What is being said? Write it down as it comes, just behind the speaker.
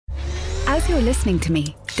As you're listening to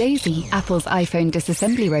me, Daisy, Apple's iPhone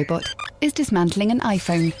disassembly robot, is dismantling an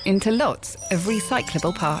iPhone into lots of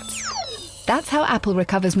recyclable parts. That's how Apple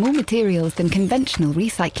recovers more materials than conventional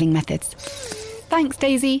recycling methods. Thanks,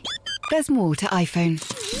 Daisy. There's more to iPhone.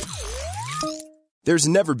 There's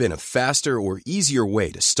never been a faster or easier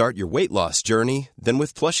way to start your weight loss journey than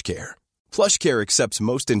with PlushCare. PlushCare accepts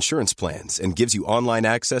most insurance plans and gives you online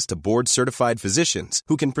access to board-certified physicians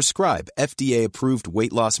who can prescribe FDA-approved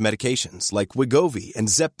weight loss medications like Wegovy and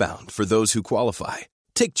Zepbound for those who qualify.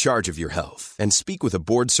 Take charge of your health and speak with a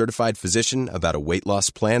board-certified physician about a weight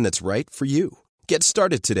loss plan that's right for you. Get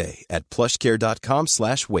started today at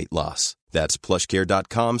plushcare.com/weight loss. That's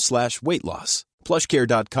plushcare.com/weight loss.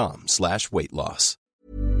 plushcare.com/weight loss.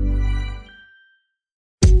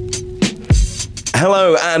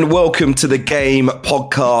 Hello and welcome to the Game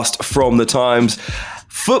podcast from The Times.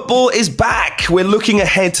 Football is back. We're looking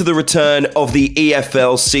ahead to the return of the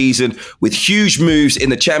EFL season with huge moves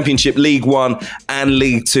in the Championship, League One and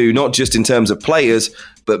League Two, not just in terms of players,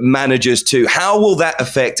 but managers too. How will that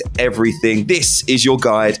affect everything? This is your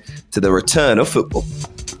guide to the return of football.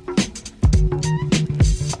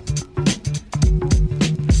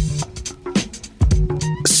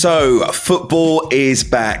 So, football is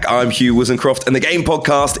back. I'm Hugh Woozencroft, and the Game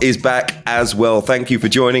podcast is back as well. Thank you for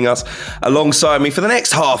joining us alongside me for the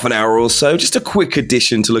next half an hour or so. Just a quick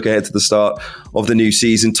addition to look ahead to the start of the new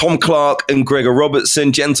season. Tom Clark and Gregor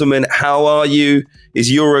Robertson. Gentlemen, how are you? Is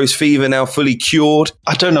Euros fever now fully cured?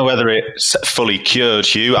 I don't know whether it's fully cured,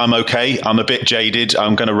 Hugh. I'm okay. I'm a bit jaded.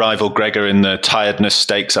 I'm going to rival Gregor in the tiredness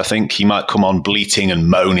stakes. I think he might come on bleating and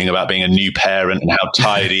moaning about being a new parent and how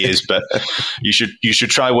tired he is. But you should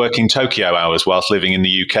try working Tokyo hours whilst living in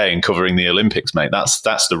the UK and covering the Olympics, mate.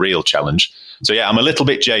 That's the real challenge. So yeah, I'm a little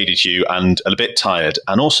bit jaded, Hugh, and a bit tired.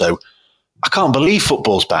 And also, I can't believe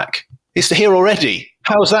football's back. It's here already.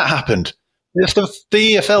 How has that happened? The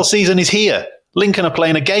EFL season is here. Lincoln are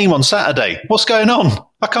playing a game on Saturday. What's going on?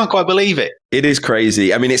 I can't quite believe it. It is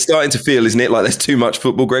crazy. I mean, it's starting to feel, isn't it, like there's too much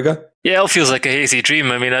football, Gregor? Yeah, it feels like a hazy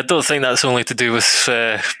dream. I mean, I don't think that's only to do with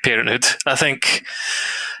parenthood. I think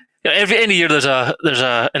any year there's a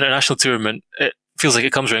international tournament, it feels like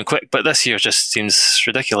it comes around quick, but this year just seems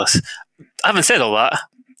ridiculous. Having said all that,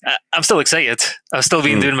 I'm still excited. I've still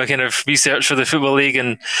been doing my kind of research for the Football League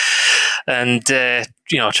and trying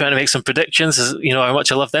to make some predictions, how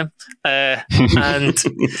much I love them. And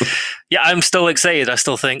yeah, I'm still excited. I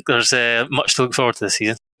still think there's much to look forward to this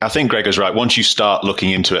season. I think Gregor's right. Once you start looking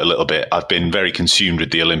into it a little bit, I've been very consumed with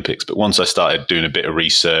the Olympics, but once I started doing a bit of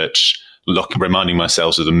research, reminding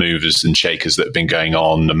myself of the movers and shakers that have been going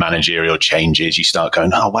on, the managerial changes, you start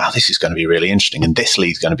going, oh, wow, this is going to be really interesting. And this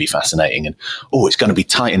league's going to be fascinating. And, oh, it's going to be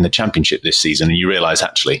tight in the Championship this season. And you realise,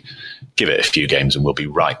 actually, give it a few games and we'll be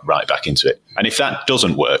right back into it. And if that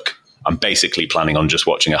doesn't work, I'm basically planning on just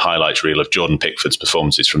watching a highlights reel of Jordan Pickford's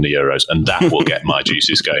performances from the Euros. And that will get my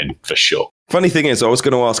juices going for sure. Funny thing is, I was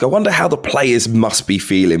going to ask, I wonder how the players must be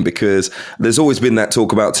feeling, because there's always been that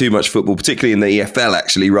talk about too much football, particularly in the EFL,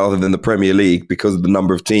 actually, rather than the Premier League, because of the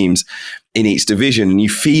number of teams in each division. And you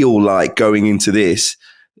feel like going into this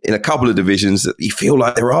in a couple of divisions that you feel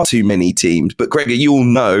like there are too many teams. But Gregor, you'll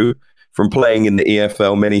know from playing in the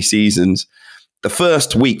EFL many seasons, the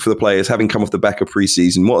first week for the players, having come off the back of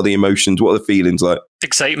pre-season, what are the emotions? What are the feelings like?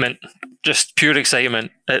 Excitement, just pure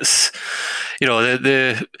excitement. It's,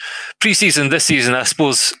 the pre-season this season, I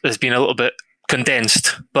suppose, has been a little bit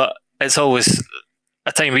condensed, but it's always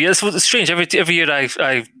a time of year. It's strange. Every year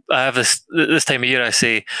I have this time of year, I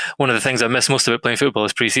say one of the things I miss most about playing football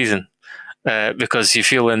is pre-season, because you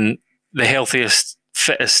feel in the healthiest,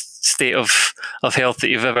 fittest state of health that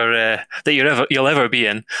you'll ever be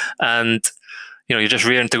in, and you're just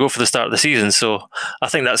raring to go for the start of the season. So I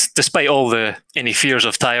think that's, despite all any fears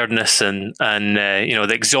of tiredness and the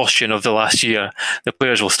exhaustion of the last year, the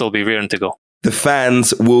players will still be raring to go. The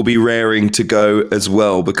fans will be raring to go as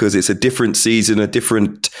well, because it's a different season, a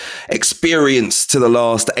different experience to the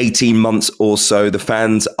last 18 months or so. The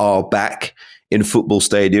fans are back in football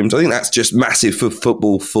stadiums. I think that's just massive for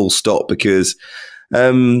football, full stop, because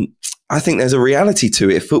I think there's a reality to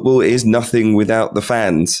it. Football is nothing without the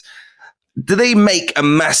fans. Do they make a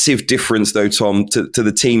massive difference, though, Tom, to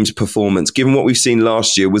the team's performance, given what we've seen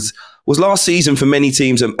last year? Was last season for many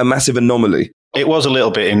teams a massive anomaly? It was a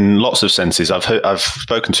little bit in lots of senses. I've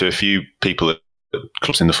spoken to a few people at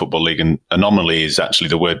clubs in the Football League, and anomaly is actually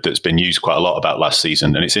the word that's been used quite a lot about last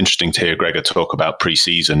season. And it's interesting to hear Gregor talk about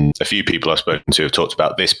pre-season. A few people I've spoken to have talked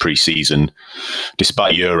about this pre-season,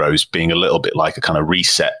 despite Euros, being a little bit like a kind of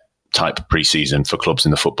reset type pre-season for clubs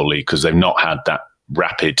in the Football League, because they've not had that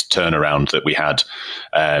rapid turnaround that we had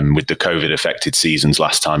with the COVID affected seasons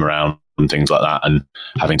last time around and things like that, and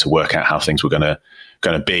having to work out how things were going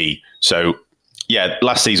to be. So yeah,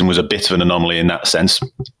 last season was a bit of an anomaly in that sense.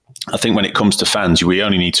 I think when it comes to fans, we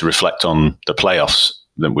only need to reflect on the playoffs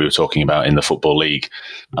that we were talking about in the Football League.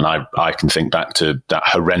 And I can think back to that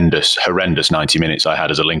horrendous 90 minutes I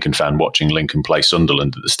had as a Lincoln fan watching Lincoln play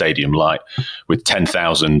Sunderland at the Stadium Light with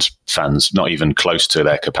 10,000 fans, not even close to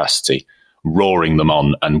their capacity, roaring them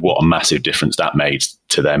on, and what a massive difference that made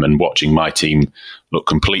to them, and watching my team look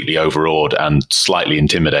completely overawed and slightly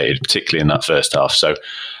intimidated, particularly in that first half. So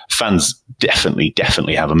fans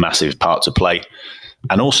definitely have a massive part to play.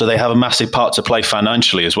 And also they have a massive part to play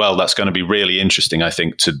financially as well. That's going to be really interesting, I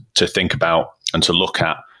think, to think about and to look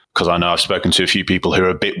at, because I know I've spoken to a few people who are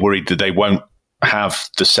a bit worried that they won't have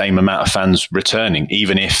the same amount of fans returning,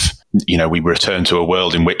 even if, we return to a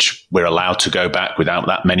world in which we're allowed to go back without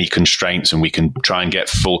that many constraints and we can try and get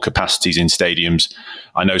full capacities in stadiums.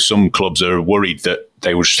 I know some clubs are worried that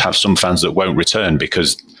they will just have some fans that won't return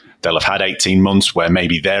because they'll have had 18 months where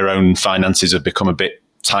maybe their own finances have become a bit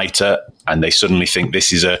tighter, and they suddenly think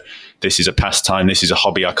this is a pastime, this is a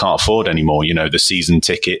hobby I can't afford anymore. The season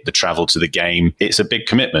ticket, the travel to the game, it's a big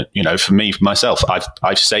commitment. For myself,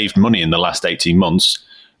 I've saved money in the last 18 months,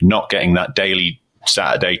 not getting that daily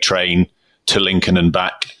Saturday train to Lincoln and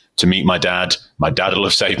back to meet my dad. My dad will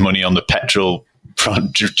have saved money on the petrol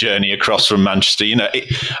front journey across from Manchester.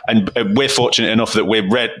 And we're fortunate enough that we're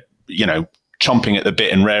chomping at the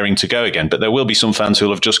bit and raring to go again. But there will be some fans who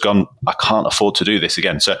will have just gone, I can't afford to do this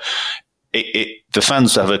again. So the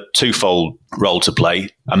fans have a twofold role to play,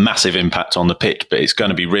 a massive impact on the pitch, but it's going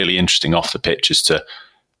to be really interesting off the pitch as to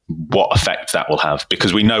what effect that will have,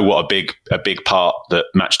 because we know what a big part that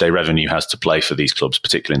matchday revenue has to play for these clubs,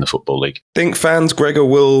 particularly in the Football League. Think fans, Gregor,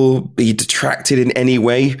 will be detracted in any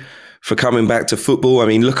way for coming back to football? I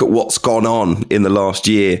mean, look at what's gone on in the last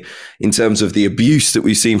year in terms of the abuse that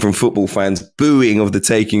we've seen from football fans, booing of the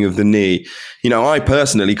taking of the knee. I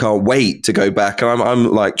personally can't wait to go back.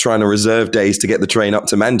 I'm like trying to reserve days to get the train up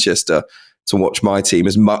to Manchester to watch my team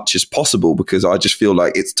as much as possible, because I just feel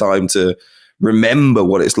like it's time to remember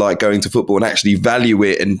what it's like going to football and actually value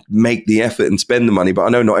it and make the effort and spend the money. But I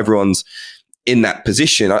know not everyone's in that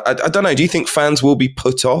position. I don't know. Do you think fans will be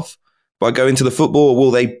put off by going to the football, or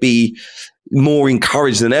will they be more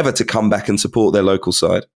encouraged than ever to come back and support their local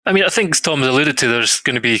side? I mean, I think as Tom's alluded to, there's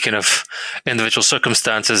going to be kind of individual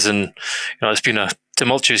circumstances, and it's been a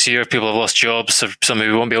tumultuous year. People have lost jobs, or some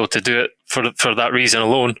who won't be able to do it for that reason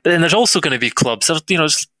alone. But then there's also going to be clubs,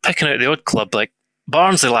 just picking out the odd club, like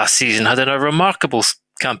Barnsley last season had a remarkable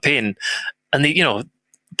campaign, and they,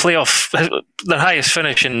 playoff, their highest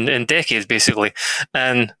finish in decades, basically,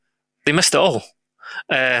 and they missed it all.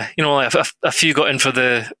 A few got in for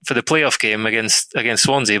the playoff game against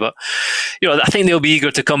Swansea, but I think they'll be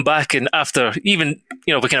eager to come back. And after, even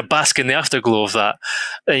we kind of bask in the afterglow of that.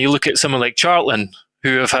 And you look at someone like Charlton,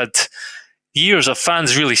 who have had years of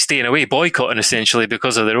fans really staying away, boycotting essentially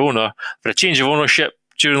because of their owner, for a change of ownership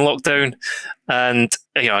during lockdown, and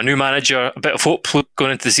a new manager, a bit of hope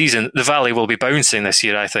going into the season. The Valley will be bouncing this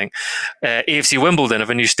year, I think. AFC Wimbledon have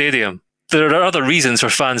a new stadium. There are other reasons for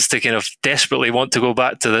fans to kind of desperately want to go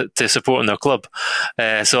back to supporting their club.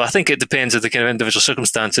 So I think it depends on the kind of individual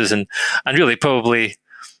circumstances and really probably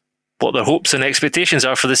what their hopes and expectations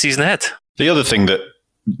are for the season ahead. The other thing that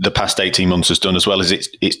the past 18 months has done as well is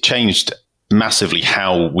it's changed massively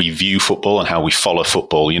how we view football and how we follow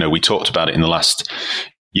football. We talked about it in the last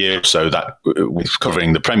year or so, that with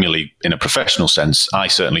covering the Premier League in a professional sense, I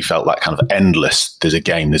certainly felt that kind of endless, there's a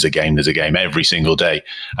game every single day.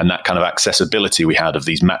 And that kind of accessibility we had of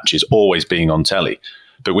these matches always being on telly.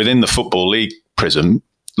 But within the Football League prism,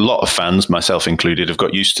 a lot of fans, myself included, have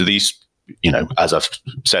got used to these, as I've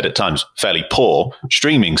said at times, fairly poor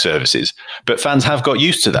streaming services. But fans have got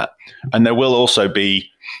used to that. And there will also be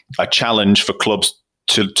a challenge for clubs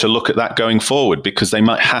to look at that going forward, because they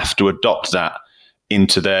might have to adopt that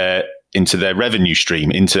into their revenue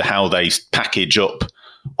stream, into how they package up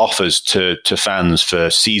offers to fans for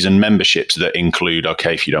season memberships that include,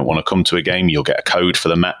 okay, if you don't want to come to a game, you'll get a code for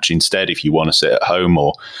the match instead if you want to sit at home,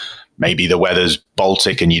 or maybe the weather's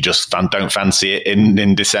Baltic and you just don't fancy it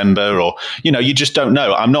in December, or, you just don't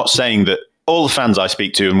know. I'm not saying that all the fans I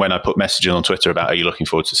speak to, and when I put messages on Twitter about, are you looking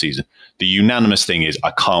forward to the season? The unanimous thing is,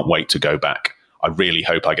 I can't wait to go back. I really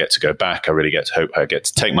hope I get to go back. I really hope I get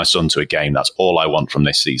to take my son to a game. That's all I want from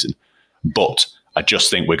this season. But I just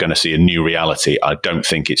think we're going to see a new reality. I don't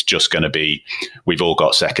think it's just going to be, we've all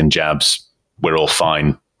got second jabs, we're all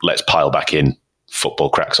fine, let's pile back in, football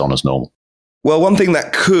cracks on as normal. Well, one thing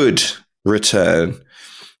that could return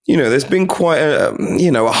there's been quite a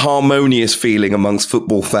harmonious feeling amongst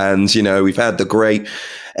football fans. We've had the great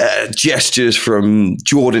gestures from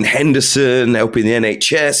Jordan Henderson helping the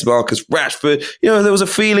NHS, Marcus Rashford. There was a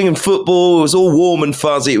feeling in football. It was all warm and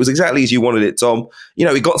fuzzy. It was exactly as you wanted it, Tom.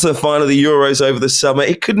 We got to the final of the Euros over the summer.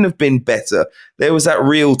 It couldn't have been better. There was that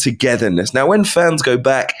real togetherness. Now, when fans go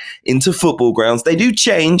back into football grounds, they do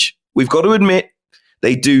change. We've got to admit,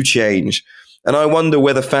 they do change. And I wonder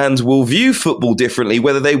whether fans will view football differently,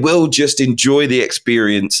 whether they will just enjoy the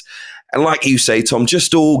experience. And like you say, Tom,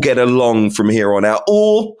 just all get along from here on out.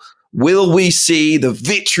 Or will we see the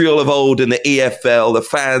vitriol of old in the EFL, the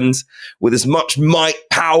fans with as much might,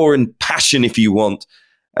 power and passion, if you want,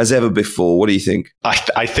 as ever before? What do you think?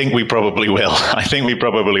 I think we probably will.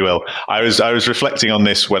 I was reflecting on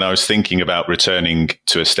this when I was thinking about returning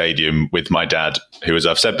to a stadium with my dad, who, as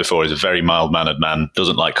I've said before, is a very mild-mannered man,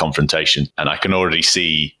 doesn't like confrontation. And I can already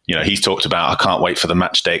see, he's talked about, I can't wait for the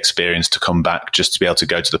match day experience to come back, just to be able to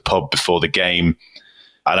go to the pub before the game.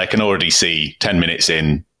 And I can already see 10 minutes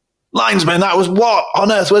in, linesman, that was what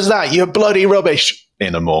on earth was that? You're bloody rubbish.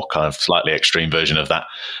 In a more kind of slightly extreme version of that.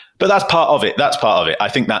 But that's part of it. I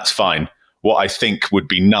think that's fine. What I think would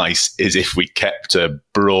be nice is if we kept a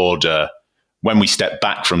broader, when we step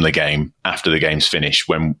back from the game after the game's finished,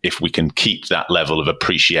 if we can keep that level of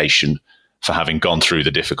appreciation for having gone through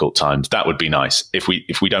the difficult times, that would be nice. If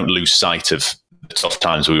we don't lose sight of the tough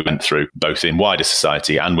times we went through, both in wider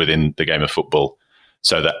society and within the game of football,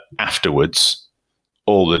 so that afterwards,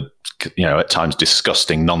 all the at times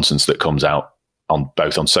disgusting nonsense that comes out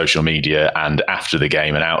both on social media and after the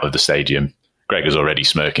game and out of the stadium. Gregor's already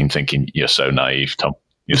smirking, thinking, you're so naive, Tom.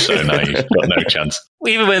 You're so naive. Got no chance.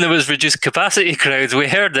 Even when there was reduced capacity crowds, we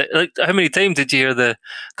heard it. Like, how many times did you hear the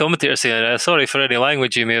commentator saying, sorry for any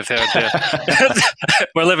language you may have heard there.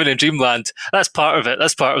 We're living in dreamland. That's part of it.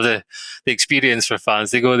 That's part of the experience for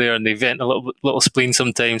fans. They go there and they vent a little spleen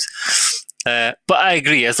sometimes. But I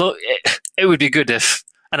agree. It would be good if,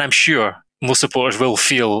 and I'm sure most supporters will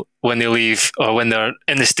feel when they leave or when they're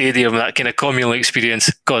in the stadium, that kind of communal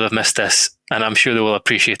experience, God, I've missed this. And I'm sure they will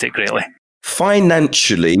appreciate it greatly.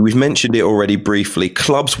 Financially, we've mentioned it already briefly,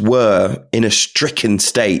 clubs were in a stricken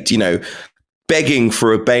state, begging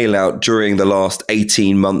for a bailout during the last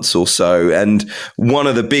 18 months or so. And one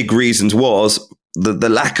of the big reasons was the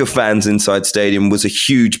lack of fans inside stadium was a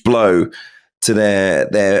huge blow to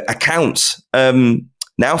their accounts.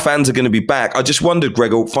 Now fans are going to be back. I just wondered,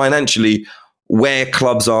 Gregor, financially, where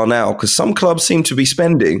clubs are now, because some clubs seem to be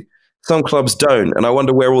spending, some clubs don't. And I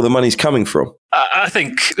wonder where all the money's coming from. I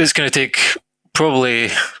think it's going to take probably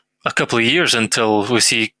a couple of years until we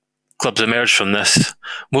see clubs emerge from this.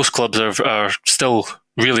 Most clubs are still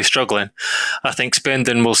really struggling. I think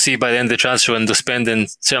spending, we'll see by the end of the transfer window, spending,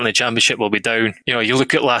 certainly Championship will be down. You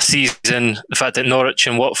look at last season, the fact that Norwich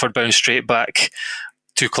and Watford bounced straight back,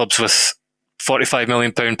 two clubs with £45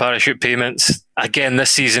 million parachute payments. Again,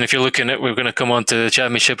 this season, if you're looking at, we're going to come on to the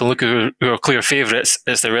Championship and look at who are clear favourites,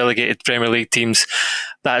 it's the relegated Premier League teams.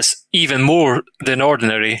 That's even more than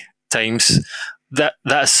ordinary times.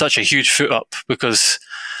 That's such a huge foot up because,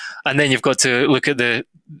 and then you've got to look at the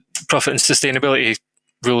profit and sustainability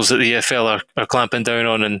rules that the EFL are clamping down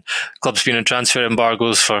on, and clubs being in transfer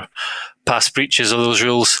embargoes for past breaches of those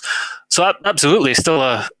rules. So absolutely, still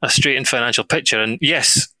a straitened financial picture. And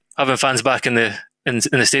yes, having fans back in the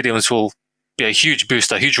stadiums will be a huge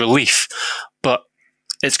boost, a huge relief, but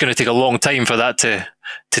it's going to take a long time for that to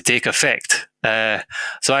take effect.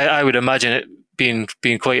 So I would imagine it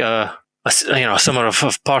being quite a summer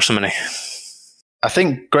of parsimony. I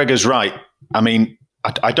think Gregor's right. I mean,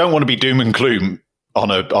 I don't want to be doom and gloom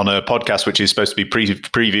on a podcast which is supposed to be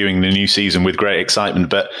previewing the new season with great excitement,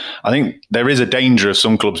 but I think there is a danger of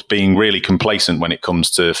some clubs being really complacent when it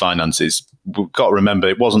comes to finances. We've got to remember,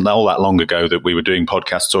 it wasn't all that long ago that we were doing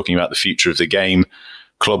podcasts talking about the future of the game,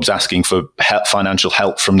 clubs asking for financial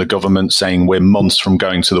help from the government, saying we're months from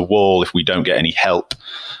going to the wall if we don't get any help.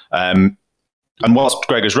 And whilst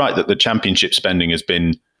Gregor's right that the Championship spending has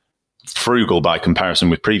been frugal by comparison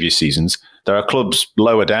with previous seasons, there are clubs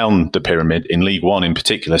lower down the pyramid, in League One in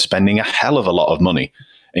particular, spending a hell of a lot of money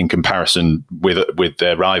in comparison with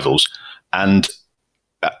their rivals. And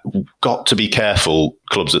got to be careful,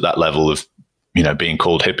 clubs at that level, of being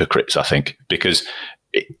called hypocrites, I think, because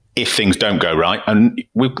if things don't go right, and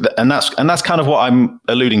that's kind of what I'm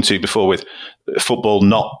alluding to before with football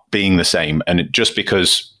not being the same, and just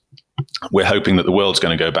because we're hoping that the world's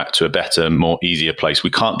going to go back to a better, more easier place, we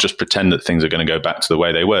can't just pretend that things are going to go back to the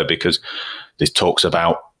way they were, because there's talks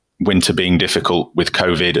about winter being difficult with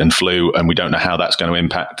COVID and flu, and we don't know how that's going to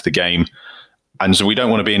impact the game. And so we don't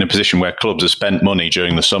want to be in a position where clubs have spent money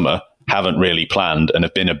during the summer, haven't really planned and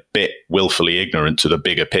have been a bit willfully ignorant to the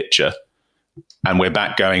bigger picture. And we're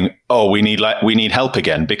back going, we need help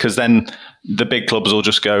again, because then the big clubs will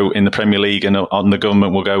just go in the Premier League and the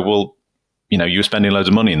government will go, well, you were spending loads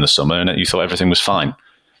of money in the summer and you thought everything was fine.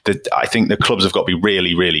 I think the clubs have got to be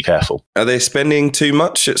really, really careful. Are they spending too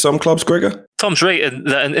much at some clubs, Gregor? Tom's right.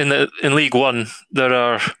 In League One, there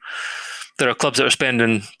are clubs that are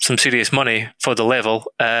spending some serious money for the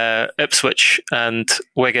level. Ipswich and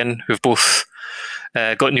Wigan, who've both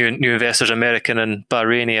got new investors, American and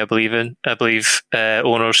Bahraini, I believe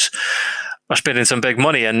owners, are spending some big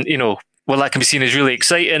money. And while that can be seen as really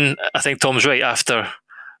exciting, I think Tom's right.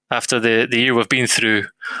 After the year we've been through,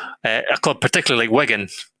 a club particularly like Wigan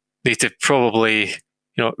need to probably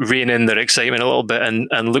rein in their excitement a little bit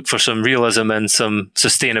and look for some realism and some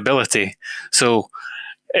sustainability. So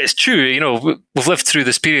it's true, we've lived through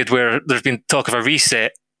this period where there's been talk of a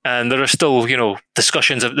reset, and there are still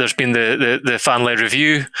discussions of, there's been the fan-led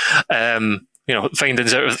review.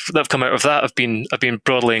 Findings that have come out of that have been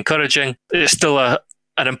broadly encouraging. It's still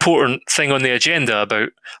an important thing on the agenda about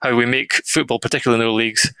how we make football, particularly in the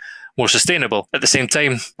leagues, more sustainable. At the same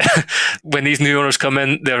time, when these new owners come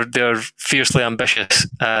in, they're fiercely ambitious,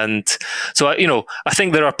 and so I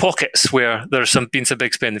think there are pockets where there's been some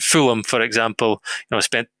big spending. Fulham, for example,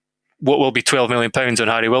 spent what will be £12 million on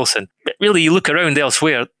Harry Wilson. But really, you look around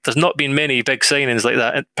elsewhere, there's not been many big signings like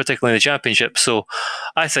that, particularly in the Championship. So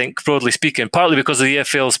I think, broadly speaking, partly because of the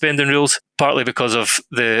EFL spending rules, partly because of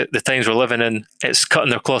the times we're living in, it's cutting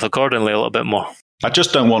their cloth accordingly a little bit more. I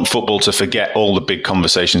just don't want football to forget all the big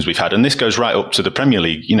conversations we've had. And this goes right up to the Premier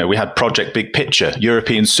League. We had Project Big Picture,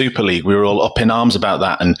 European Super League. We were all up in arms about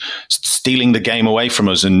that and stealing the game away from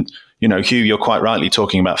us. And, Hugh, you're quite rightly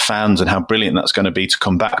talking about fans and how brilliant that's going to be to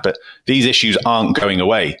come back. But these issues aren't going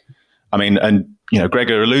away. I mean, and,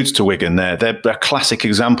 Gregor alludes to Wigan there. They're a classic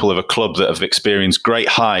example of a club that have experienced great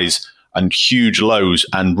highs and huge lows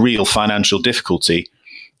and real financial difficulty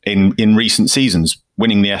in recent seasons,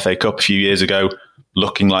 winning the FA Cup a few years ago,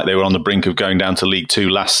 looking like they were on the brink of going down to League Two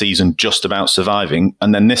last season, just about surviving.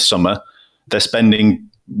 And then this summer, they're spending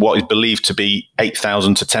what is believed to be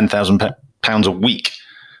 £8,000 to £10,000 a week,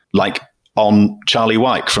 like on Charlie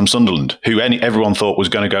Wyke from Sunderland, who everyone thought was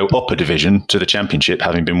going to go up a division to the Championship,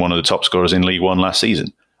 having been one of the top scorers in League One last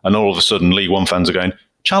season. And all of a sudden, League One fans are going,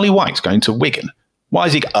 Charlie Wyke's going to Wigan. Why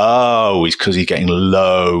is he? It's because he's getting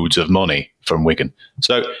loads of money from Wigan.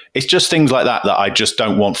 So it's just things like that I just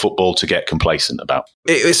don't want football to get complacent about.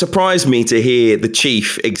 It surprised me to hear the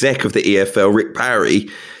chief exec of the EFL, Rick Parry,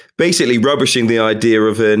 basically rubbishing the idea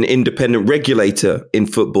of an independent regulator in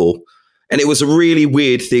football. And it was a really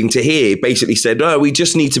weird thing to hear. Basically said, we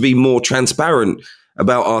just need to be more transparent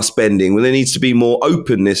about our spending. Well, there needs to be more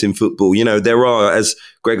openness in football. There are, as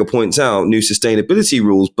Gregor points out, new sustainability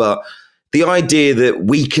rules, but the idea that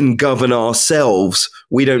we can govern ourselves,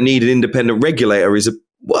 we don't need an independent regulator,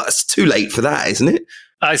 it's too late for that, isn't it?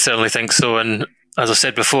 I certainly think so. And as I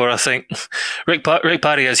said before, I think Rick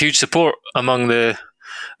Parry has huge support among the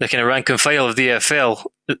kind of rank and file of the EFL,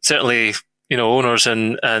 certainly, owners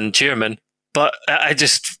and chairman. But I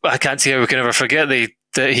can't see how we can ever forget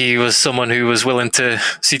that he was someone who was willing to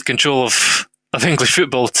cede control of English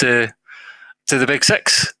football to the Big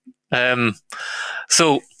Six.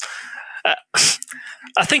 So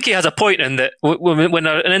I think he has a point in that when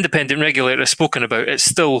an independent regulator is spoken about, it's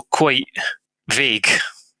still quite vague.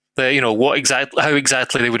 How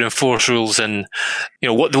exactly they would enforce rules, and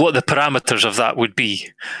what the parameters of that would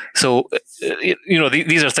be. So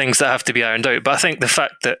these are things that have to be ironed out. But I think the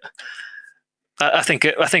fact that I think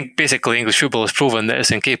basically English football has proven that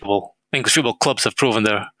it's incapable. English football clubs have proven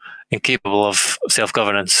they're incapable of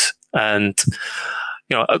self-governance, and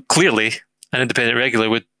clearly an independent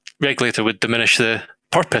regulator would diminish the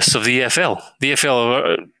purpose of the EFL. The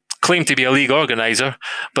EFL claim to be a league organizer,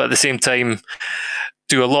 but at the same time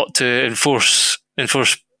do a lot to enforce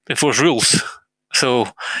rules. So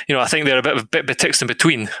I think they're a bit betwixt and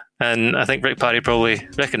between, and I think Rick Parry probably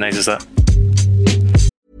recognises that.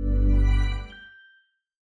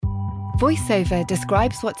 VoiceOver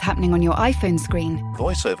describes what's happening on your iPhone screen.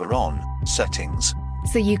 VoiceOver on, settings.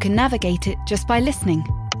 So you can navigate it just by listening.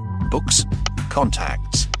 Books,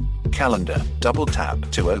 contacts, calendar, double tap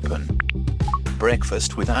to open.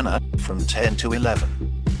 Breakfast with Anna from 10 to 11.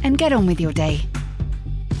 And get on with your day.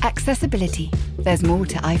 Accessibility. There's more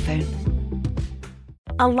to iPhone.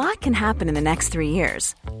 A lot can happen in the next 3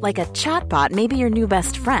 years. Like a chatbot may be your new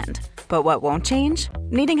best friend. But what won't change?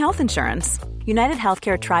 Needing health insurance. United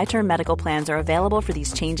Healthcare Tri-Term Medical Plans are available for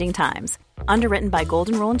these changing times. Underwritten by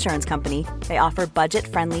Golden Rule Insurance Company, they offer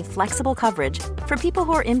budget-friendly, flexible coverage for people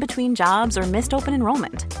who are in between jobs or missed open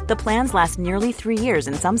enrollment. The plans last nearly 3 years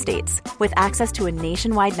in some states, with access to a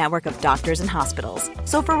nationwide network of doctors and hospitals.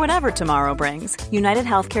 So for whatever tomorrow brings, United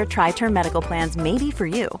Healthcare Tri-Term Medical Plans may be for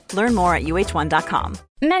you. Learn more at uh1.com.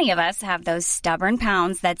 Many of us have those stubborn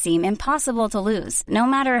pounds that seem impossible to lose, no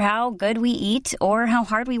matter how good we eat or how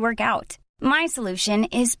hard we work out. My solution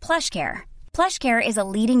is PlushCare. PlushCare is a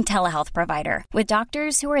leading telehealth provider with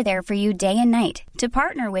doctors who are there for you day and night to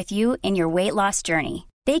partner with you in your weight loss journey.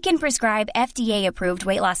 They can prescribe FDA-approved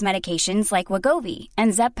weight loss medications like Wegovy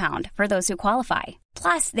and Zepbound for those who qualify.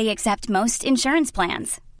 Plus, they accept most insurance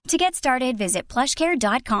plans. To get started, visit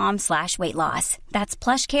plushcare.com/weightloss. That's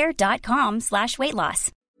plushcare.com/weightloss.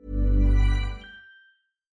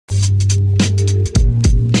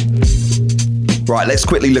 Right, let's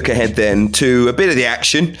quickly look ahead then to a bit of the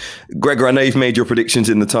action. Gregor, I know you've made your predictions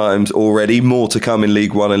in the Times already. More to come in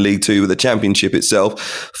League One and League Two with the Championship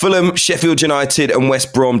itself. Fulham, Sheffield United and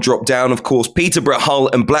West Brom drop down. Of course, Peterborough, Hull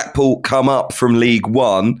and Blackpool come up from League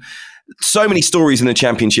One. So many stories in the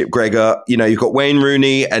Championship, Gregor. You know, you've got Wayne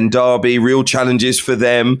Rooney and Derby, real challenges for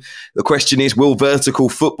them. The question is, will vertical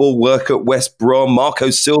football work at West Brom? Marco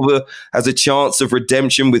Silva has a chance of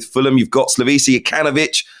redemption with Fulham. You've got Slavisa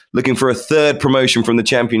Jokanovic looking for a third promotion from the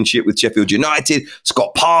Championship with Sheffield United.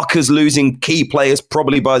 Scott Parker's losing key players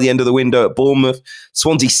probably by the end of the window at Bournemouth.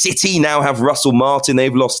 Swansea City now have Russell Martin.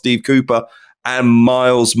 They've lost Steve Cooper and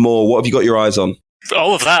Miles Moore. What have you got your eyes on?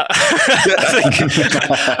 All of that.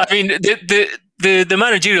 I mean, the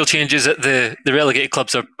managerial changes at the relegated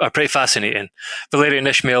clubs are pretty fascinating. Valérien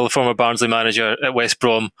Ismaël, the former Barnsley manager at West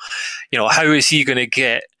Brom, you know, how is he going to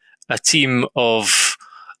get a team of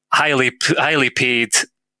highly paid,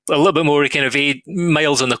 a little bit more kind of 8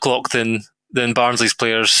 miles on the clock than Barnsley's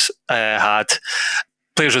players had?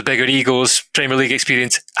 Players with bigger egos, Premier League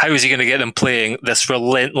experience. How is he going to get them playing this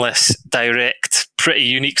relentless, direct, pretty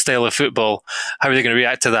unique style of football? How are they going to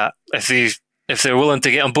react to that? If they're willing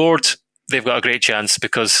to get on board, they've got a great chance,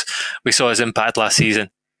 because we saw his impact last season.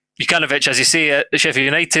 Jokanovic, as you say, at Sheffield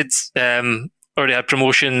United, already had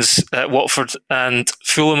promotions at Watford and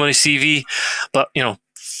Fulham on his CV, but you know,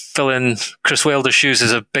 filling Chris Wilder's shoes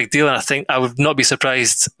is a big deal, and I think I would not be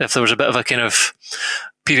surprised if there was a bit of a kind of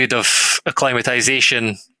period of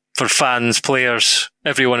acclimatization for fans, players,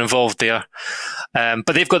 everyone involved there.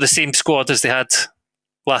 But they've got the same squad as they had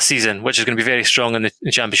last season, which is going to be very strong in the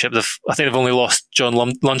Championship. I think they've only lost John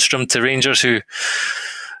Lundstrom to Rangers, who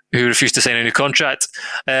refused to sign a new contract.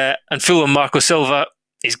 And Fulham, Marco Silva,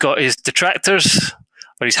 he's got his detractors,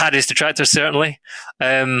 or he's had his detractors certainly.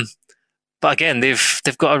 But again, they've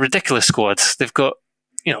got a ridiculous squad. They've got,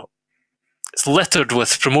 you know, it's littered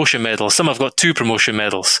with promotion medals. Some have got 2 promotion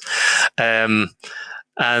medals. And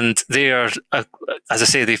they are, as I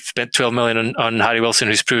say, they've spent 12 million on Harry Wilson,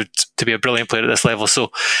 who's proved to be a brilliant player at this level.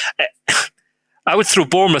 So I would throw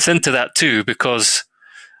Bournemouth into that too, because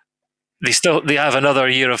they have another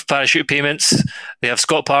year of parachute payments. They have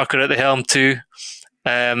Scott Parker at the helm too,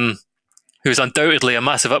 who's undoubtedly a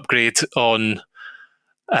massive upgrade on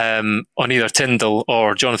either Tyndall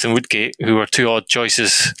or Jonathan Woodgate, who were 2 odd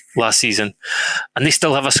choices last season. And they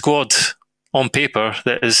still have a squad on paper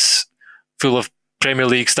that is full of Premier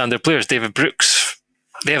League standard players. David Brooks,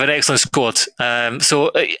 they have an excellent squad.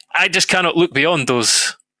 So I just cannot look beyond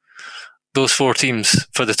those 4 teams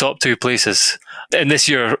for the top 2 places. And this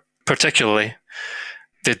year particularly,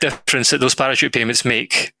 the difference that those parachute payments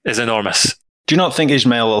make is enormous. Do you not think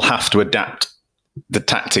Ismaël will have to adapt the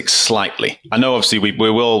tactics slightly? I know obviously we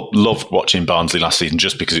all loved watching Barnsley last season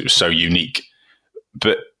just because it was so unique.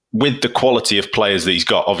 But with the quality of players that he's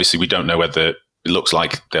got, obviously we don't know whether it looks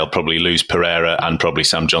like they'll probably lose Pereira and probably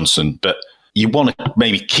Sam Johnson. But you want to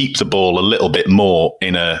maybe keep the ball a little bit more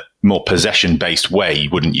in a more possession-based way,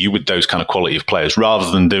 wouldn't you, with those kind of quality of players,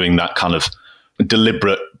 rather than doing that kind of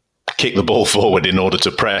deliberate kick the ball forward in order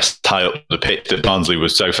to press high up the pitch that Barnsley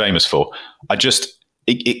was so famous for.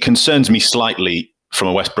 It concerns me slightly from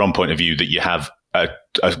a West Brom point of view that you have a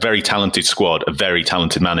very talented squad, a very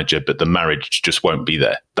talented manager, but the marriage just won't be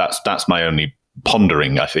there. That's my only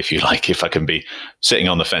pondering, if you like, if I can be sitting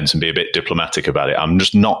on the fence and be a bit diplomatic about it. I'm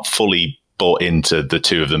just not fully bought into the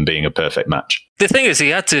 2 of them being a perfect match. The thing is, he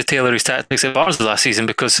had to tailor his tactics at Barnsley last season,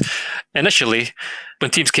 because initially, when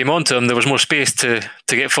teams came onto him, there was more space to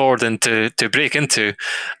get forward and to break into,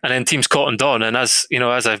 and then teams cottoned on. And as you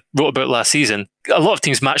know, as I wrote about last season, a lot of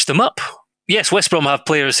teams matched them up. Yes, West Brom have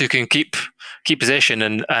players who can keep possession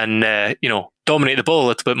and dominate the ball a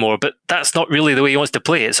little bit more, but that's not really the way he wants to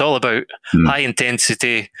play. It's all about high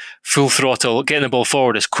intensity, full throttle, getting the ball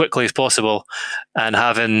forward as quickly as possible, and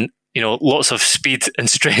having lots of speed and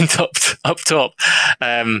strength up top.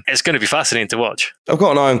 It's going to be fascinating to watch. I've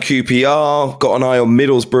got an eye on QPR, got an eye on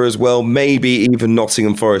Middlesbrough as well, maybe even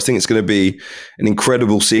Nottingham Forest. I think it's going to be an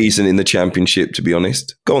incredible season in the Championship, to be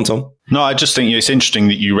honest. Go on, Tom. No, I just think it's interesting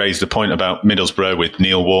that you raised the point about Middlesbrough with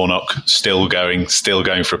Neil Warnock still going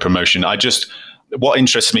for promotion. What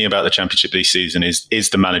interests me about the Championship this season is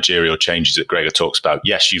the managerial changes that Gregor talks about.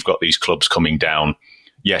 Yes, you've got these clubs coming down.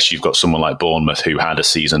 Yes, you've got someone like Bournemouth who had a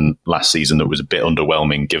season last season that was a bit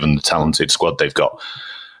underwhelming given the talented squad they've got.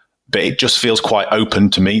 But it just feels quite open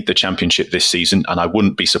to me, the Championship this season, and I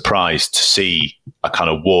wouldn't be surprised to see a kind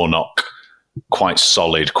of Warnock, quite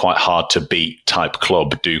solid, quite hard to beat type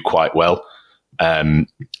club do quite well.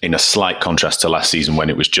 In a slight contrast to last season when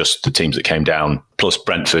it was just the teams that came down, plus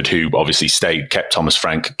Brentford, who obviously stayed, kept Thomas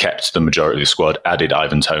Frank, kept the majority of the squad, added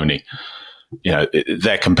Ivan Toney.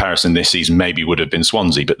 Their comparison this season maybe would have been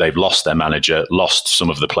Swansea, but they've lost their manager, lost some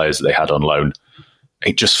of the players that they had on loan.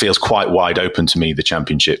 It just feels quite wide open to me, the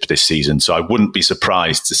Championship this season. So I wouldn't be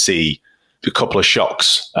surprised to see a couple of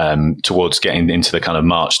shocks towards getting into the kind of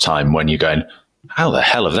March time when you're going, how the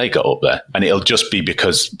hell have they got up there? And it'll just be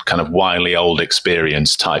because kind of wily old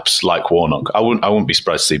experienced types like Warnock. I wouldn't be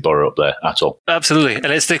surprised to see Borough up there at all. Absolutely. And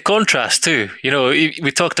it's the contrast too.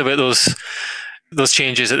 We talked about those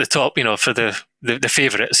changes at the top, for the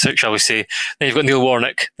favourites, shall we say. Then you've got Neil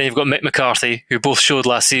Warnock, then you've got Mick McCarthy, who both showed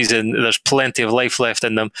last season there's plenty of life left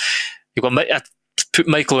in them. You've got put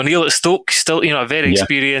Michael O'Neill at Stoke, still, very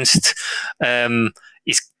experienced.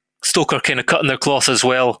 Stoke are kind of cutting their cloth as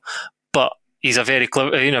well, but he's a very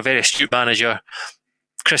clever, very astute manager.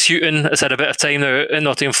 Chris Hughton has had a bit of time now in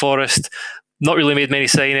Nottingham Forest, not really made many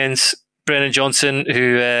signings. Brennan Johnson,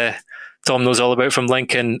 who Tom knows all about from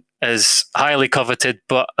Lincoln, is highly coveted,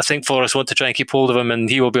 but I think Forest want to try and keep hold of him, and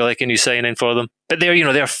he will be like a new signing for them. But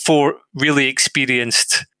they're four really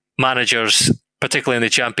experienced managers, particularly in the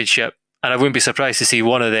Championship, and I wouldn't be surprised to see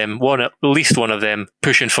at least one of them,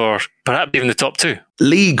 pushing for perhaps even the top two.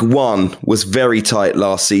 League One was very tight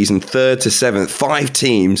last season, 3rd to 7th. 5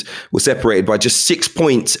 teams were separated by just 6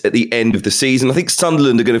 points at the end of the season. I think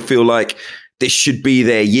Sunderland are going to feel like this should be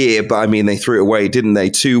their year, but they threw it away, didn't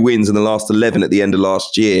they? 2 wins in the last 11 at the end of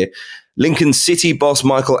last year. Lincoln City boss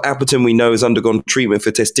Michael Appleton, we know, has undergone treatment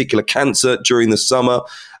for testicular cancer during the summer.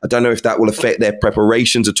 I don't know if that will affect their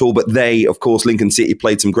preparations at all, but they, of course, Lincoln City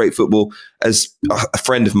played some great football, as a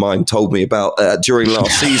friend of mine told me about during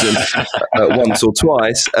last season, once or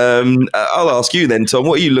twice. I'll ask you then, Tom,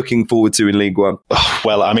 what are you looking forward to in League One?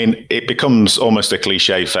 Well, it becomes almost a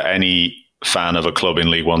cliche for any fan of a club in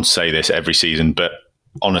League One to say this every season, but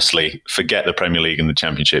honestly, forget the Premier League and the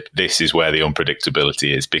Championship. This is where the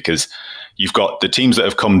unpredictability is, because you've got the teams that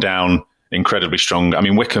have come down incredibly strong.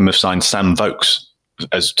 Wycombe have signed Sam Vokes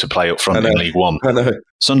as to play up front in League One. I know.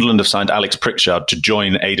 Sunderland have signed Alex Pritchard to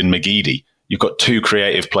join Aidan McGeady. You've got 2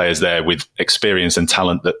 creative players there with experience and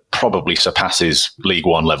talent that probably surpasses League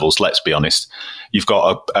One levels, let's be honest. You've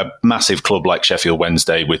got a massive club like Sheffield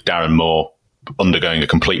Wednesday with Darren Moore undergoing a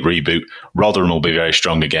complete reboot. Rotherham will be very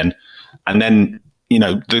strong again. And then,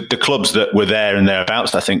 the clubs that were there and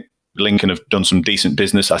thereabouts, I think Lincoln have done some decent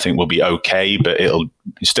business. I think we'll be okay, but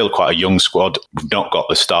it's still quite a young squad. We've not got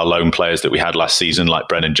the star loan players that we had last season, like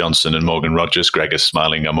Brennan Johnson and Morgan Rogers. Gregor's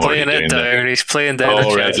smiling. I'm already playing it down. He's playing down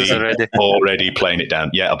the chances already. Already playing it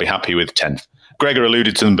down. Yeah, I'll be happy with 10th. Gregor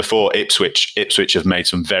alluded to them before. Ipswich have made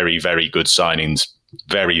some very, very good signings,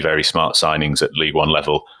 very, very smart signings at League One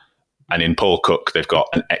level. And in Paul Cook, they've got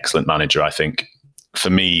an excellent manager, I think. For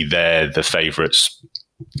me, they're the favourites.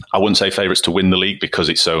 I wouldn't say favourites to win the league because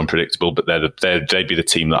it's so unpredictable, but they'd be the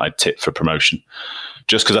team that I'd tip for promotion.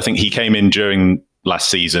 Just because I think he came in during last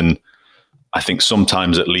season. I think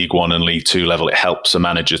sometimes at League One and League Two level, it helps a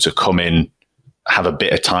manager to come in, have a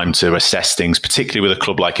bit of time to assess things, particularly with a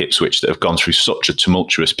club like Ipswich that have gone through such a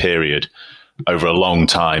tumultuous period over a long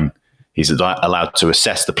time. He's allowed to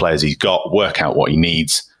assess the players he's got, work out what he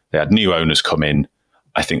needs. They had new owners come in.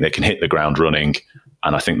 I think they can hit the ground running,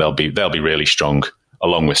 and I think they'll be really strong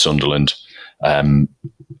along with Sunderland. And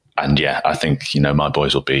yeah, I think my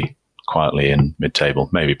boys will be quietly in mid-table,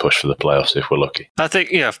 maybe push for the playoffs if we're lucky. I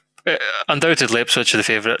think undoubtedly Ipswich are the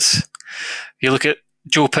favourites. You look at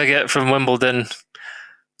Joe Pigott from Wimbledon,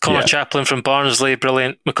 Connor Chaplin from Barnsley,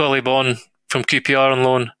 brilliant. Macaulay Bonne from QPR on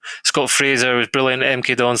loan. Scott Fraser was brilliant at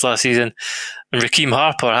MK Dons last season, and Raheem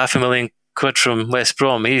Harper, £500,000 from West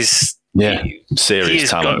Brom. He's serious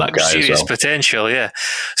talent, that guy, serious as well. Potential, yeah.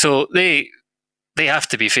 So they have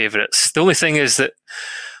to be favourites. The only thing is that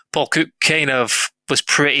Paul Cook kind of was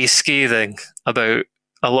pretty scathing about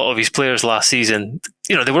a lot of his players last season.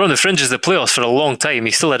 You know, they were on the fringes of the playoffs for a long time.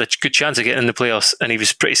 He still had a good chance of getting in the playoffs, and he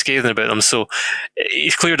was pretty scathing about them. So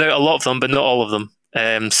he's cleared out a lot of them, but not all of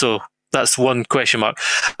them. So that's one question mark.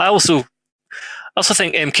 I also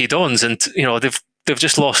think MK Dons, and you know, they've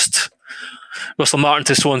just lost Russell Martin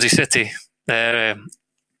to Swansea City.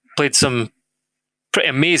 Played some pretty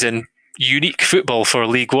amazing, unique football for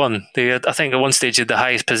League One. They had, I think, at one stage, had the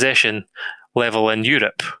highest possession level in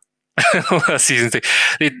Europe last season.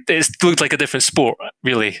 It looked like a different sport,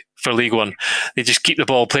 really, for League One. They just keep the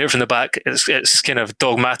ball, play it from the back. It's kind of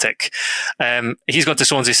dogmatic. He's gone to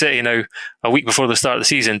Swansea City now a week before the start of the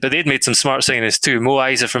season, but they'd made some smart signings too. Mo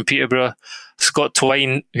Isa from Peterborough, Scott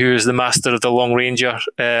Twine, who is the master of the long ranger,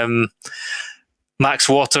 Max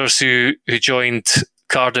Waters, who joined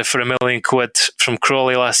Cardiff for £1 million from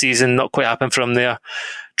Crawley last season. Not quite happened for him there.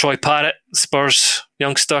 Troy Parrott, Spurs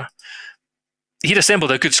youngster. He'd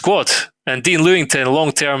assembled a good squad. And Dean Lewington,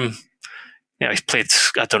 long-term, you know, he's played,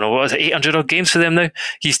 I don't know, what is it, 800 odd games for them now?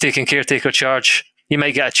 He's taking caretaker charge. He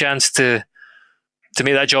might get a chance to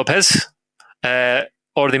make that job his.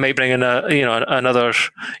 Or they might bring in another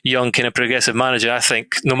young kind of progressive manager. I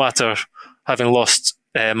think no matter having lost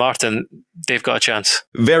Martin, they've got a chance.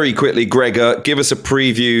 Very quickly, Gregor, give us a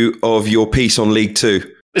preview of your piece on League Two.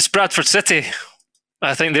 It's Bradford City.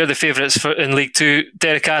 I think they're the favourites in League Two.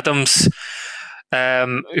 Derek Adams,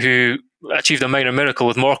 who achieved a minor miracle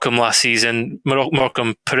with Morecambe last season.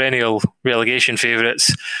 Morecambe, perennial relegation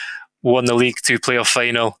favourites, won the League Two playoff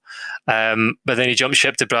final. But then he jumped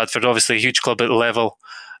ship to Bradford, obviously a huge club at the level.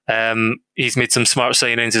 He's made some smart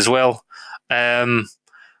signings as well.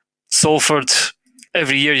 Salford,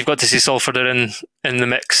 every year you've got to see Salford are in the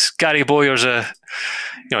mix. Gary Boyer's a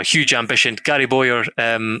huge ambition. Gary Boyer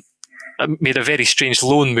made a very strange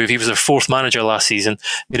loan move. He was their fourth manager last season.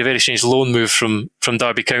 Made a very strange loan move from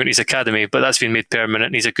Derby County's academy, but that's been made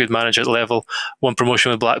permanent. He's a good manager at the level. Won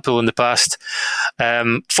promotion with Blackpool in the past.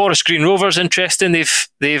 Forest Green Rovers, interesting.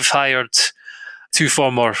 They've hired two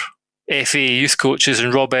former FA youth coaches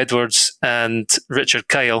in Rob Edwards and Richard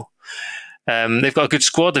Kyle. They've got a good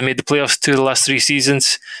squad. They've made the playoffs 2 of the last 3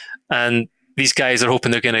 seasons, and these guys are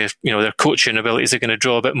hoping they're going to, their coaching abilities are going to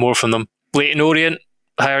draw a bit more from them. Leyton Orient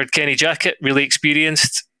hired Kenny Jackett, really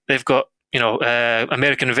experienced. They've got,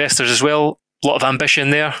 American investors as well. A lot of ambition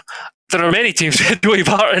there. There are many teams. Joey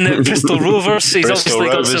Barton at Bristol Rovers.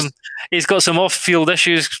 He's got some off-field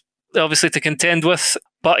issues, obviously, to contend with,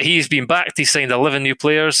 but he's been backed. He's signed 11 new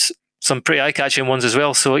players, some pretty eye-catching ones as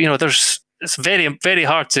well. So, it's very, very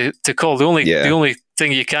hard to call. The only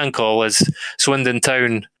thing you can call is Swindon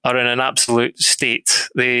Town are in an absolute state.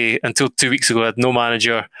 They, until 2 weeks ago, had no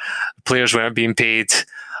manager. The players weren't being paid.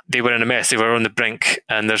 They were in a mess. They were on the brink,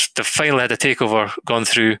 and they've finally had a takeover gone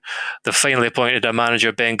through. They've finally appointed a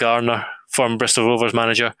manager, Ben Garner, former Bristol Rovers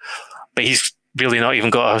manager, but he's really not even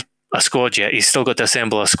got a squad yet. He's still got to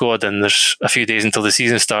assemble a squad, and there's a few days until the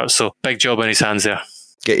season starts, so big job on his hands there.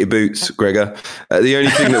 Get your boots, Gregor. The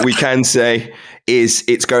only thing that we can say is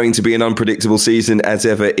it's going to be an unpredictable season as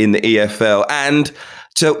ever in the EFL. And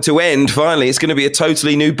to end, finally, it's going to be a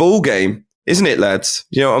totally new ball game, isn't it, lads?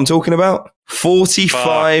 You know what I'm talking about?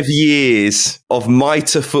 45 years of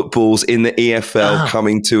mitre footballs in the EFL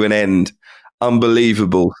coming to an end.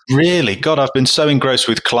 Unbelievable. Really? God, I've been so engrossed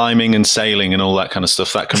with climbing and sailing and all that kind of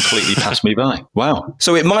stuff. That completely passed me by. Wow.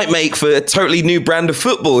 So it might make for a totally new brand of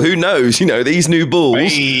football. Who knows? These new balls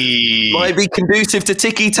might be conducive to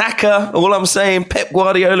tiki-taka. All I'm saying, Pep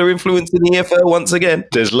Guardiola influence in the EFL once again.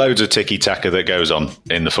 There's loads of tiki-taka that goes on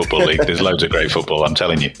in the Football League. There's loads of great football, I'm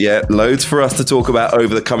telling you. Yeah, loads for us to talk about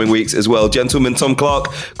over the coming weeks as well. Gentlemen, Tom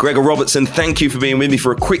Clark, Gregor Robertson, thank you for being with me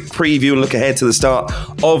for a quick preview and look ahead to the start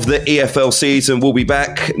of the EFL season. We'll be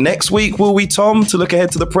back next week, will we, Tom, to look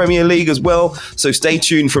ahead to the Premier League as well. So stay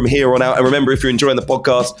tuned from here on out. And remember, if you're enjoying the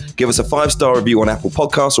podcast, give us a 5-star review on Apple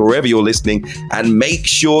Podcasts or wherever you're listening. And make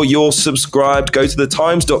sure you're subscribed. Go to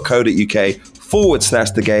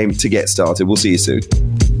thetimes.co.uk/the game to get started. We'll see you soon.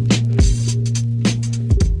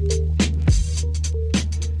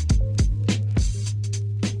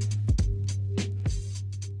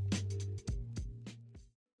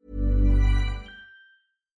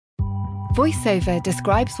 VoiceOver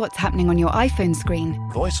describes what's happening on your iPhone screen,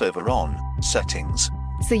 VoiceOver on, settings,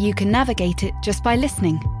 so you can navigate it just by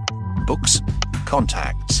listening. books,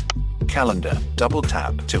 contacts, calendar, double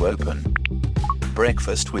tap to open.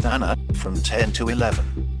 Breakfast with Anna from 10 to 11.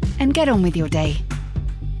 And get on with your day.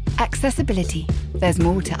 Accessibility. There's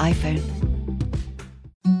more to iPhone.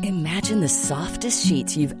 Imagine the softest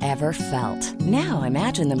sheets you've ever felt. Now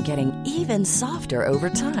imagine them getting even softer over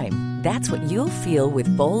time. That's what you'll feel with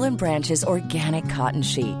Boll & Branch's organic cotton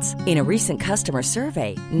sheets. In a recent customer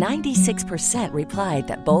survey, 96% replied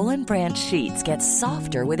that Boll & Branch sheets get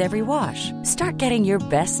softer with every wash. Start getting your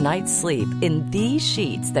best night's sleep in these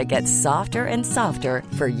sheets that get softer and softer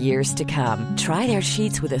for years to come. Try their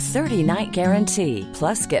sheets with a 30-night guarantee.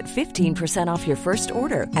 Plus, get 15% off your first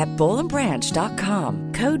order at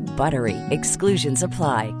bollandbranch.com. Code BUTTERY. Exclusions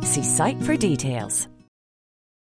apply. See site for details.